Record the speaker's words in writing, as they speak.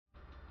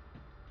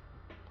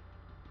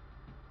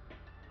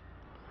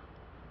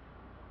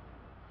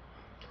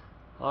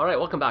Alright,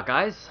 welcome back,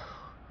 guys.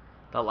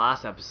 That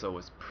last episode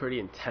was pretty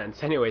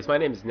intense. Anyways, my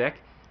name is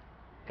Nick,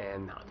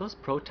 and are those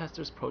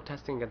protesters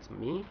protesting against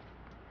me?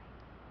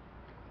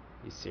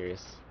 Are you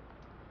serious?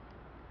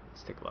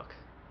 Let's take a look.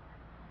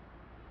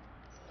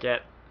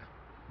 Get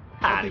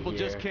out of here. People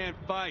just can't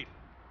fight.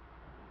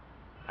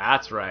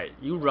 That's right.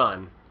 You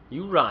run.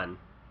 You run.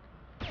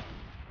 You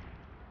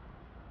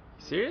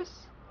serious?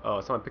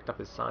 Oh, someone picked up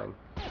his sign.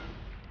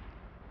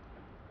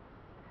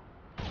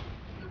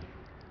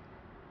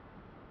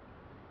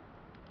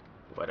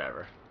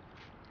 Whatever.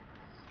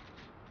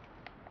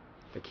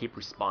 They keep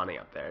respawning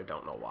up there.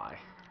 Don't know why.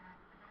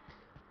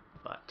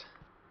 But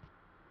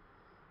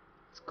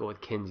let's go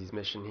with Kinsey's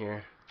mission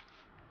here.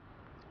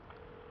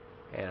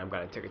 And I'm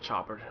gonna take a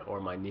chopper or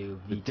my new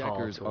VTOL. The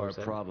Deckers are a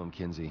problem,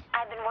 Kinsey.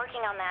 I've been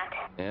working on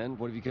that. And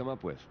what have you come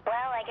up with? Well,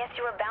 I guess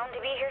you were bound to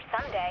be here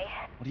someday.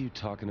 What are you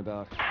talking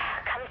about?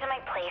 Come to my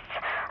place.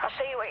 I'll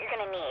show you what you're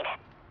gonna need.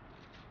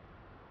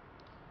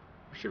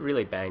 We should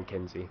really ban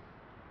Kinsey.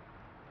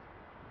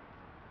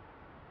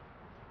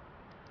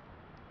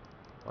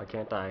 Why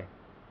can't I?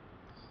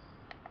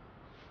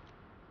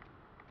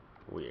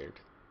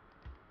 Weird.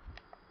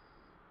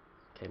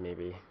 Okay,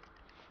 maybe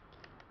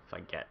if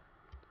I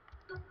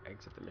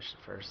exit the mission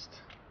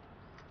first.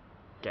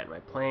 Get in my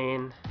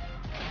plane.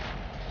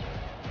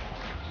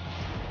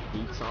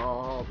 Beats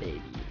all,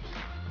 baby.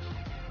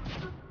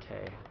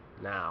 Okay,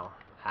 now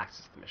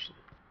access the mission.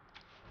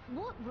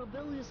 What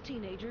rebellious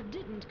teenager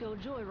didn't go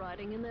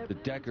joyriding in their... The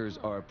Deckers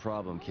are a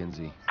problem,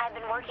 Kinsey. I've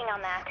been working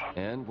on that.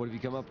 And what have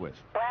you come up with?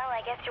 Well,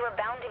 I guess you were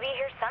bound to be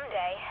here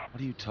someday.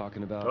 What are you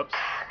talking about? Oops.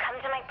 Come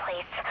to my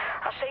place.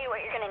 I'll show you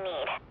what you're gonna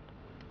need.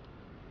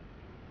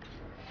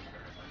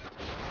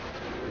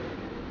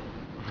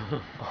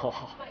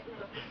 Oh.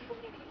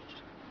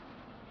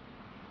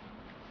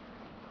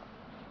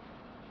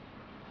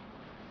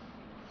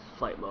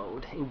 Flight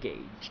mode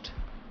engaged.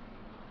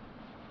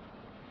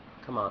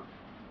 Come on.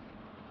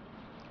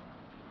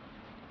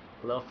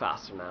 A little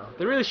faster now.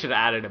 They really should have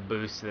added a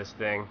boost to this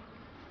thing.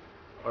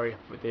 Or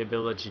with the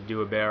ability to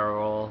do a barrel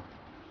roll.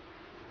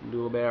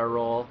 Do a barrel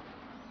roll.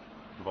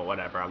 But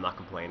whatever, I'm not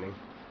complaining.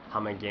 How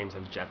many games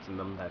have jets in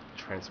them that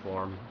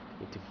transform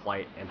into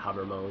flight and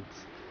hover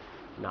modes?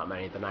 Not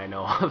many that I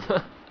know of.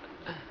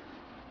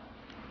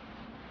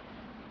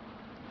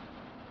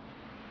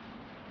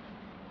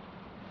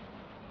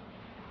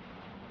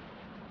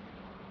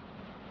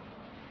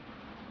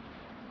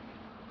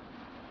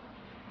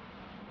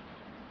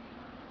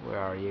 Where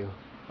are you?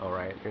 Oh,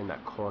 right, you're in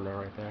that corner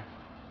right there.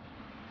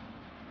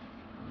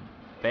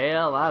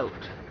 Bail out.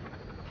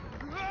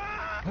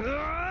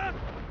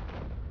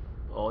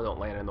 Oh, don't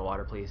land in the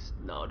water, please.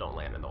 No, don't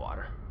land in the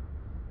water.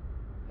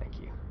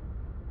 Thank you.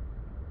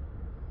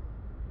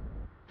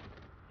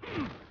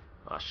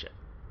 Oh shit.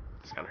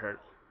 It's gonna hurt.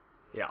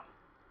 Yeah.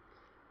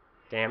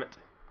 Damn it.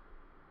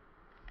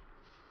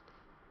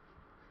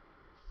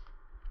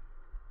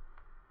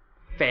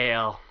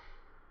 Fail.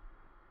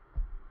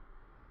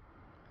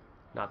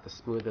 Not the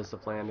smoothest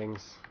of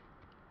landings.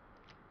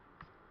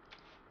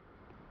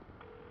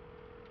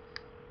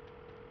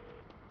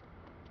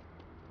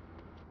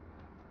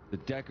 The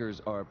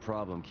Deckers are a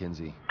problem,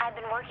 Kinsey. I've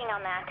been working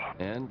on that.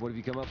 And what have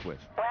you come up with?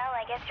 Well,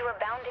 I guess you were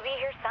bound to be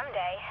here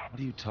someday. What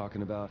are you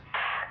talking about?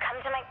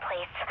 Come to my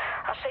place.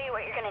 I'll show you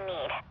what you're gonna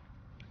need.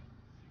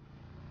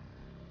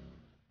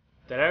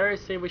 Did I already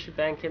say we should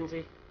ban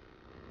Kinsey?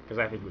 Because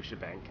I think we should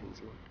ban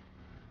Kinsey.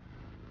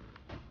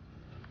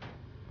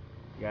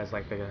 You guys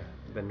like the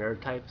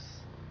nerd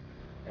types?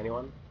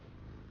 Anyone?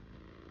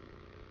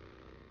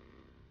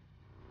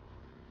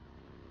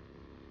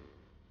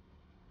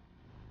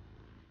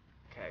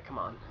 Okay, come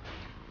on.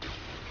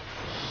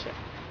 Shit.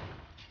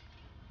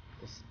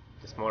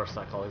 This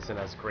motorcycle isn't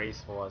as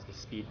graceful as the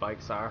speed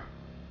bikes are.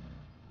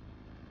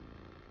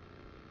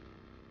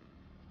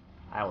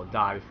 I will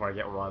die before I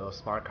get one of those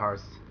smart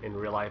cars in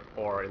real life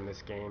or in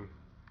this game.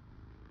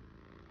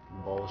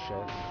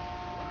 Bullshit.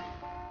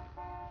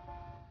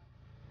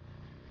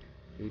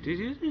 Oh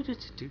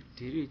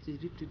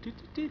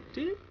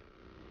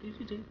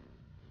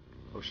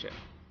shit.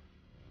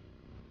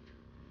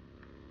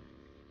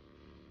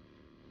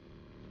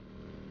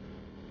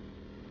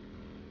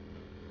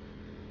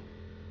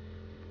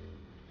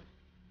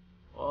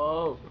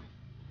 Oh.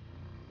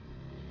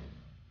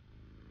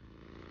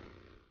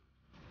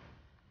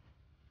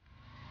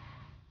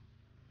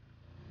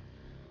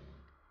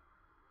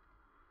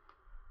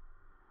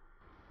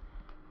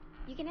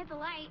 You can hit the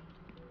light.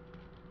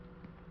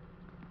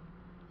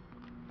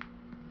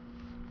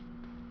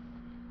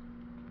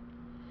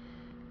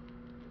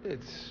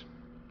 It's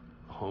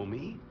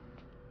homey.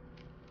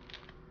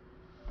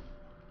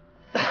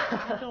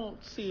 I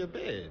don't see a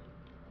bed.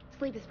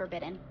 Sleep is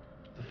forbidden.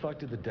 The fuck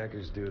did the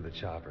Deckers do to the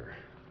chopper?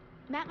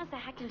 Matt must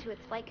have hacked into its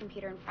flight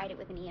computer and fried it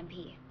with an EMP.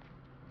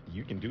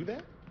 You can do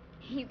that?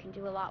 You can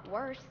do a lot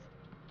worse.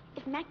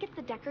 If Matt gets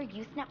the Decker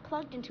Usenet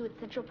plugged into its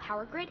central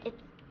power grid, it's...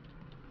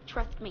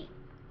 Trust me,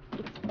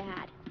 it's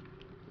bad.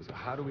 So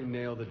how do we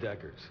nail the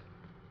Deckers?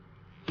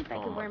 If I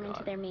Oh could my worm God.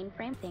 into their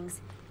mainframe things,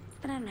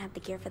 but I don't have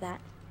the gear for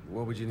that.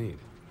 What would you need?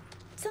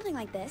 Something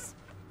like this.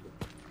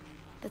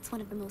 That's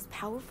one of the most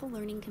powerful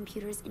learning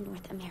computers in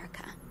North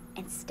America.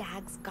 And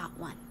Stag's got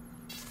one.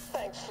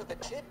 Thanks for the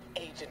tip,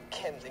 Agent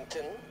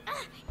Kensington.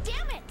 Ah,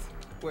 damn it!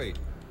 Wait,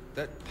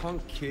 that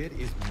punk kid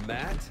is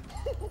Matt?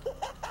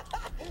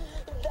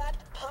 That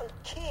punk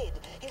kid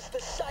is the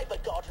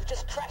cyber god who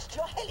just crashed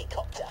your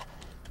helicopter.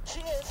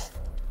 Cheers.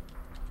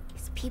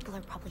 These people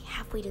are probably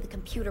halfway to the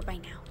computer by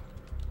now.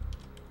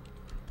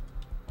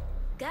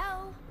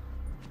 Go!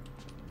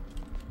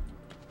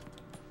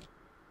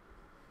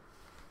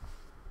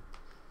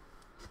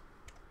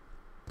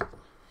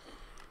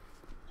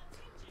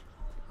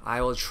 I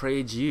will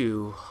trade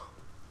you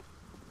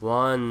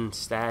one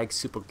Stag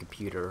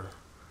supercomputer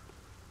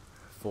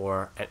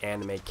for an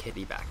anime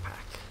kitty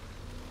backpack.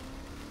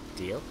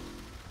 Deal?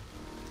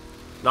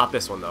 Not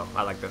this one though.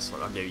 I like this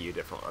one. I'll give you a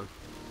different one.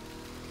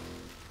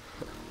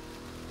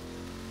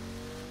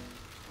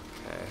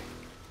 Okay.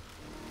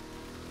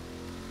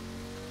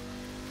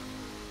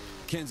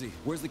 Kenzie,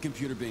 where's the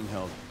computer being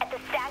held? At the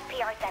Stag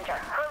PR Center.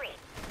 Hurry.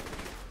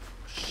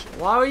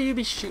 Why would you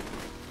be shooting?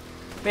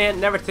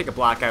 Man, never take a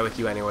black guy with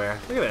you anywhere.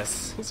 Look at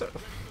this. He's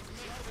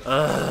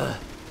so...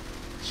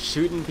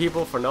 shooting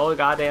people for no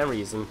goddamn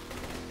reason.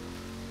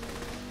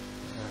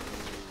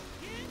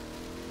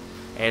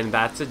 And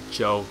that's a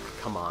joke.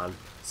 Come on.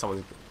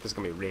 There's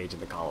gonna be rage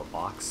in the comment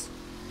box.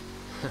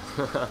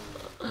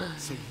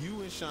 So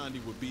you and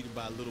Shondi were beaten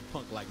by a little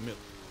punk like Miller.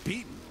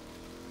 Beaten?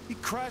 He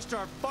crashed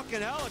our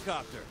fucking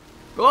helicopter.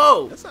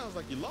 Whoa! That sounds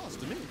like you lost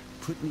to me.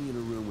 Put me in a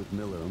room with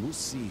Miller and we'll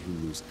see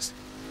who loses.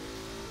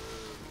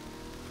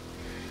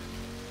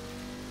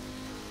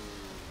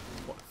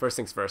 First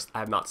things first, I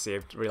have not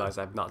saved. Realize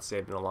I have not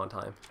saved in a long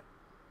time.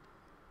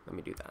 Let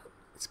me do that.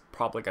 It's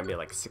probably gonna be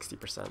like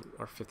 60%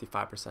 or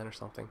 55% or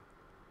something.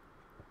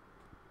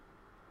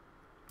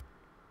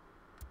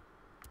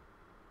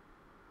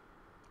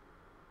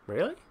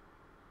 Really?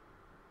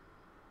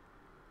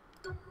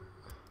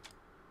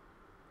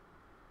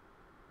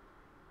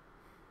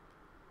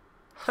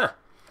 Huh.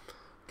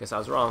 Guess I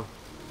was wrong.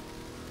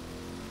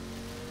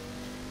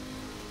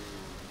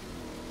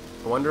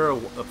 I wonder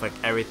if like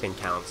everything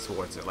counts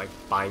towards it, like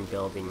buying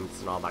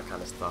buildings and all that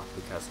kind of stuff,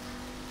 because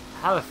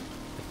it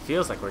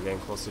feels like we're getting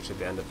closer to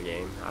the end of the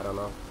game. I don't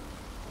know.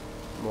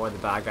 More of the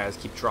bad guys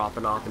keep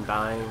dropping off and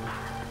dying.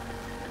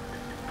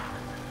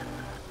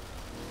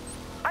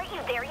 Aren't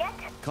you there yet?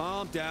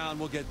 Calm down,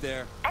 we'll get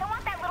there. I don't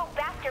want that little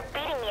bastard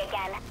beating me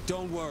again.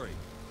 Don't worry,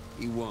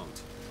 he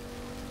won't.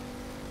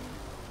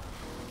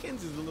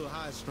 Kenzie's a little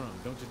high-strung,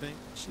 don't you think?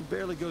 She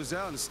barely goes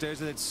out and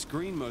stares at that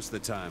screen most of the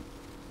time.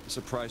 I'm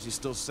surprised she's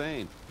still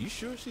sane. You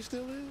sure she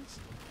still is?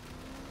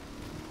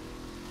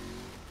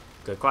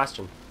 Good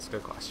question. It's a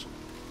good question.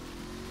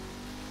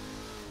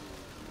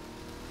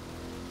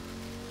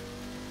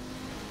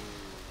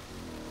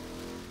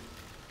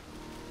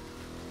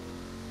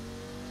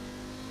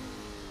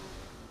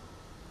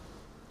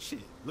 Shit,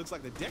 looks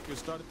like the Deckers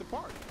started the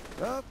party.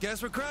 Oh,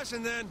 guess we're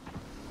crashing then.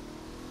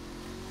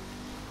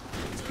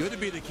 It's good to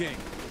be the king.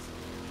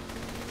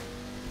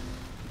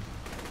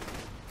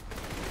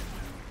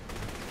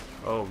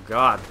 Oh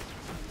God.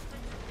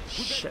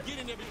 We Shit. better get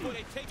in there before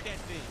they take that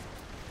thing.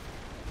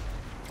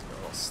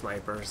 Oh,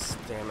 snipers.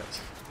 Damn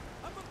it.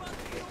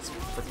 It's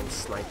freaking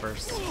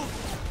snipers.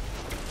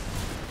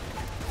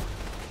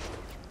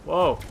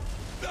 Whoa.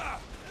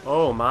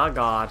 Oh my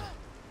God.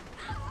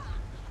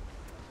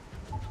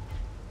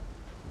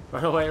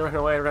 Run away, run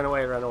away, run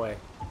away, run away.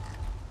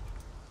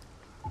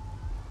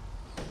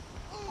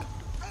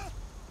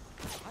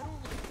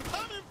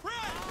 I'm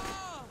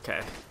impressed!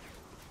 Okay.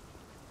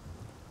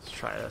 Let's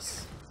try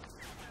this.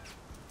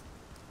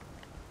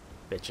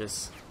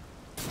 Bitches.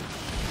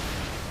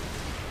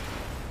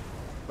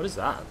 What is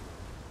that?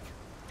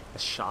 A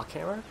shock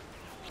hammer?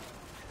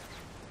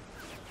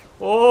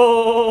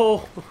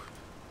 Oh!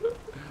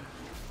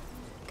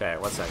 Okay,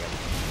 1 second.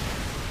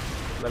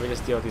 Let me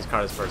just deal with these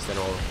cards first, then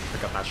we'll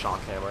pick up that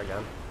shock hammer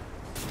again.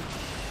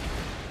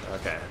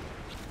 Okay.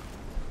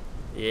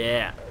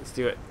 Yeah, let's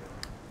do it.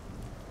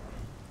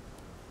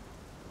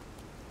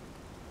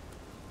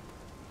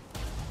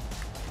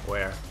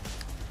 Where?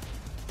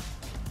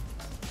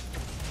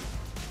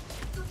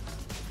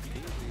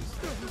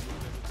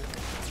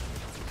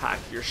 Pack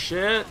your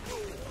shit.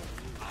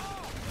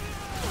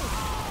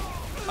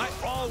 I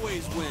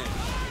always win.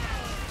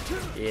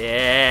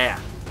 Yeah.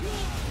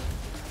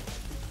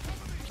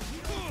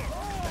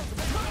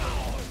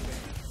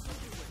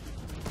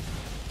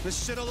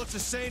 This shit all looks the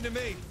same to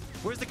me.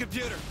 Where's the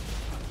computer?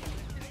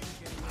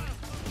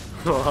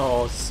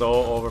 Oh, so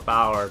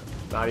overpowered.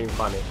 Not even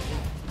funny.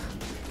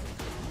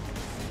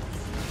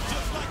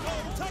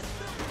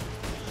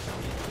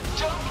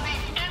 Don't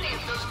leave any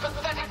of those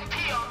pathetic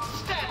peons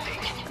standing.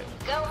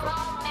 Go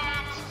home,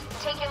 Matt.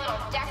 Take your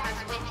little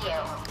Deckers with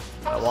you.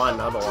 I won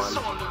another one.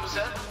 Sore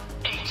loser,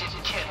 Agent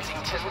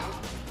Kensington.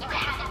 You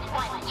haven't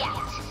won yet.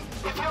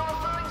 If you're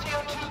referring to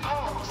your two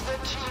pawns,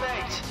 then too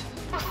late.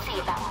 We'll see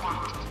about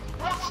that.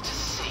 What's to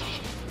see?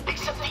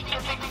 Except the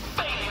epic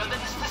failure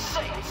that is the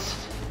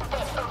Saints.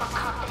 They're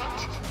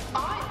overconfident.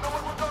 I know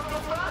what we're going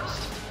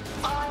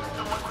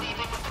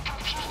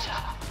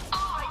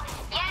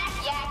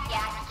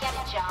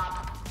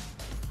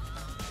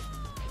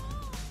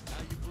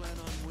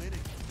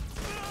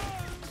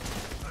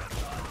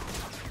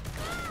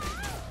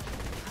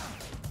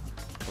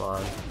Come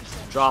on.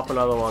 Drop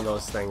another one of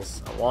those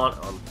things. I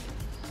want them.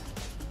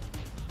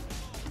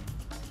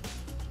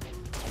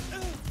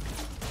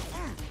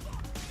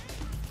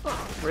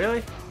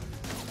 Really?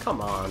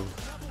 Come on.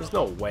 There's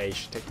no way you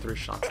should take 3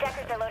 shots. The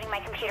deckers are loading my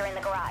computer in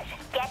the garage.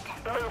 Get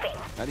moving.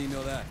 How do you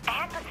know that? I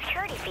hacked the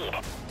security feed.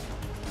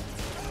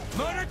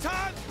 Murder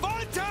time!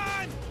 Fun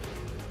time!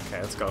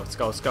 Okay, let's go, let's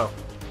go, let's go.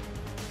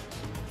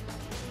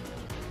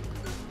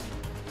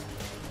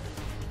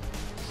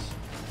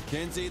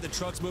 Kenzie, the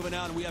truck's moving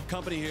out and we have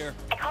company here.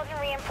 I called in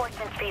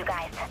reinforcements for you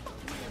guys.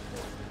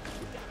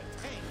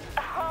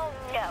 Oh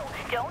no,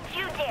 don't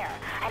you dare.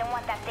 I don't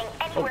want that thing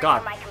anywhere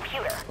God. near my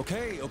computer.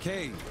 Okay,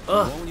 okay.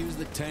 Ugh. We won't use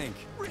the tank.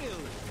 Really?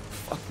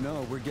 Fuck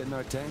no, we're getting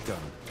our tank on.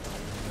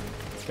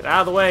 Let's get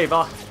out of the way, dude.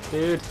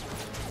 Work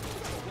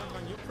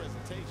on your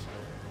presentation.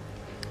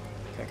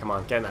 Okay, come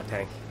on, get in that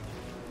tank.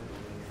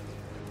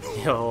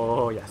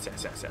 Yo, yes,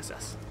 yes, yes, yes,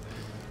 yes.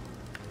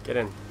 Get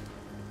in.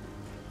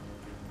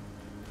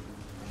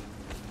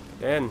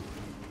 Get in.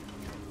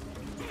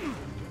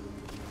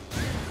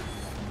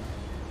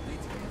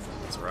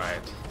 That's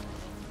right.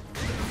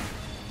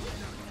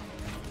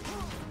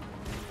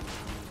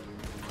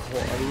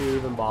 Why are you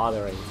even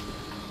bothering?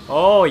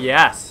 Oh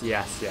yes,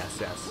 yes, yes,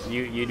 yes.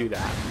 You do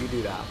that. You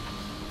do that.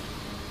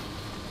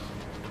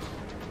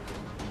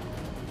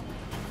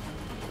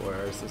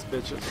 Where's this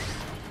bitches?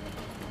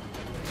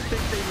 I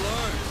think they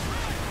learned.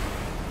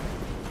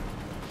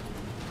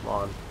 Come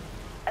on.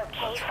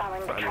 Okay,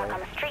 following the truck on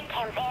the street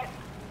cams in.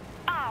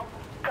 Oh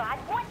god,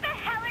 what the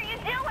hell are you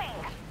doing?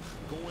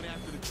 Going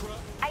after the truck?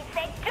 I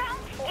said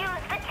don't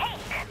use the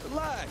tank.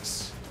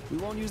 Relax. We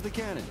won't use the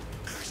cannon.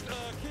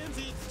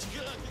 Kenzie,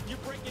 you're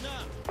breaking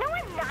up. No,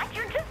 I'm not.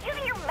 You're just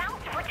using your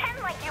mouth to pretend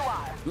like you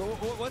are.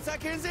 What's that,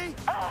 Kenzie?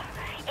 Ugh.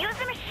 Use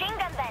the machine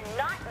gun then,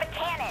 not the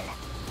cannon.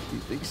 He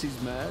thinks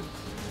he's mad.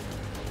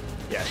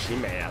 Yeah, she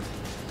mad.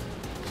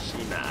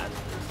 She mad.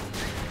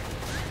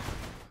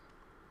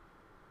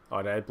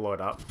 Oh, did I blow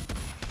it up?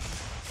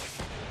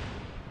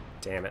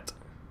 Damn it.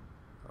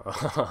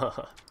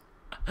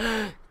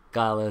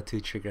 Got a little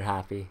too trigger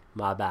happy.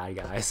 My bad,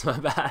 guys. My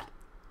bad.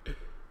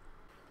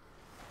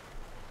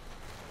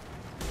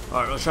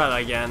 Alright, we'll try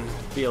that again.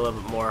 Be a little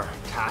bit more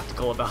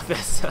tactical about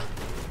this.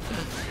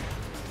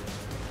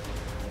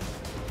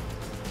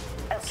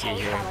 Okay,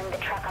 here. following the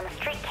truck on the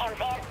street cams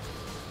in.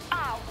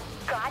 Oh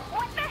god,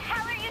 what the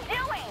hell are you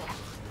doing?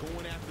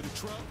 Going after the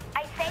truck?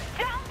 I said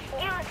don't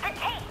use the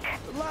tank.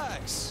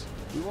 Relax.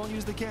 We won't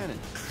use the cannon.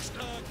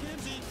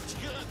 Kenzie,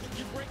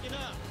 you're breaking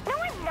up. No,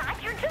 I'm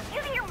not. You're just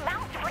using your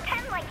mouth to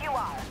pretend like you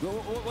are.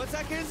 What's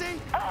that,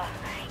 Kenzie? Ugh.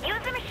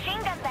 Use the machine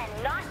gun then,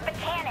 not the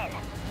cannon.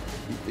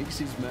 He thinks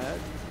he's mad.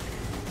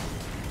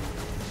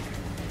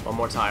 One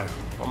more tire.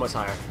 One more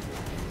tire.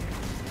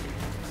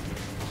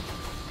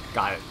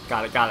 Got it.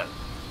 Got it. Got it.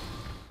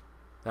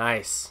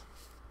 Nice.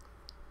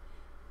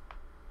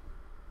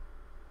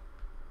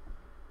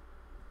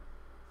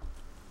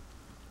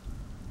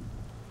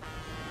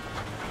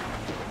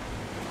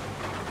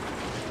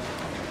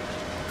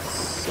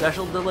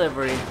 Special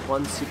delivery.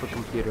 1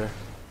 supercomputer.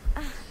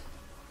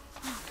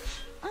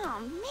 Oh,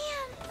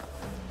 man.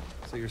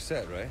 So you're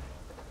set, right?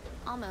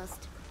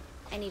 Almost.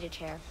 I need a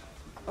chair.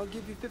 I'll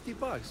give you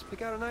 $50.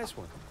 Pick out a nice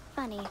one.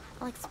 Funny.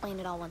 I'll explain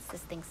it all once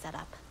this thing's set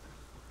up.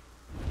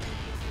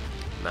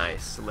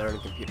 Nice. Learning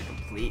computer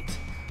complete.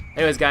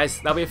 Anyways, guys,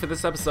 that'll be it for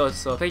this episode.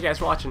 So thank you guys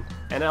for watching.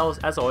 And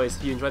as always,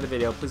 if you enjoyed the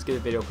video, please give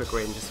the video a quick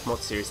rating just to promote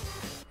the series.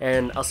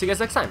 And I'll see you guys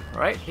next time.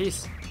 Alright?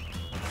 Peace.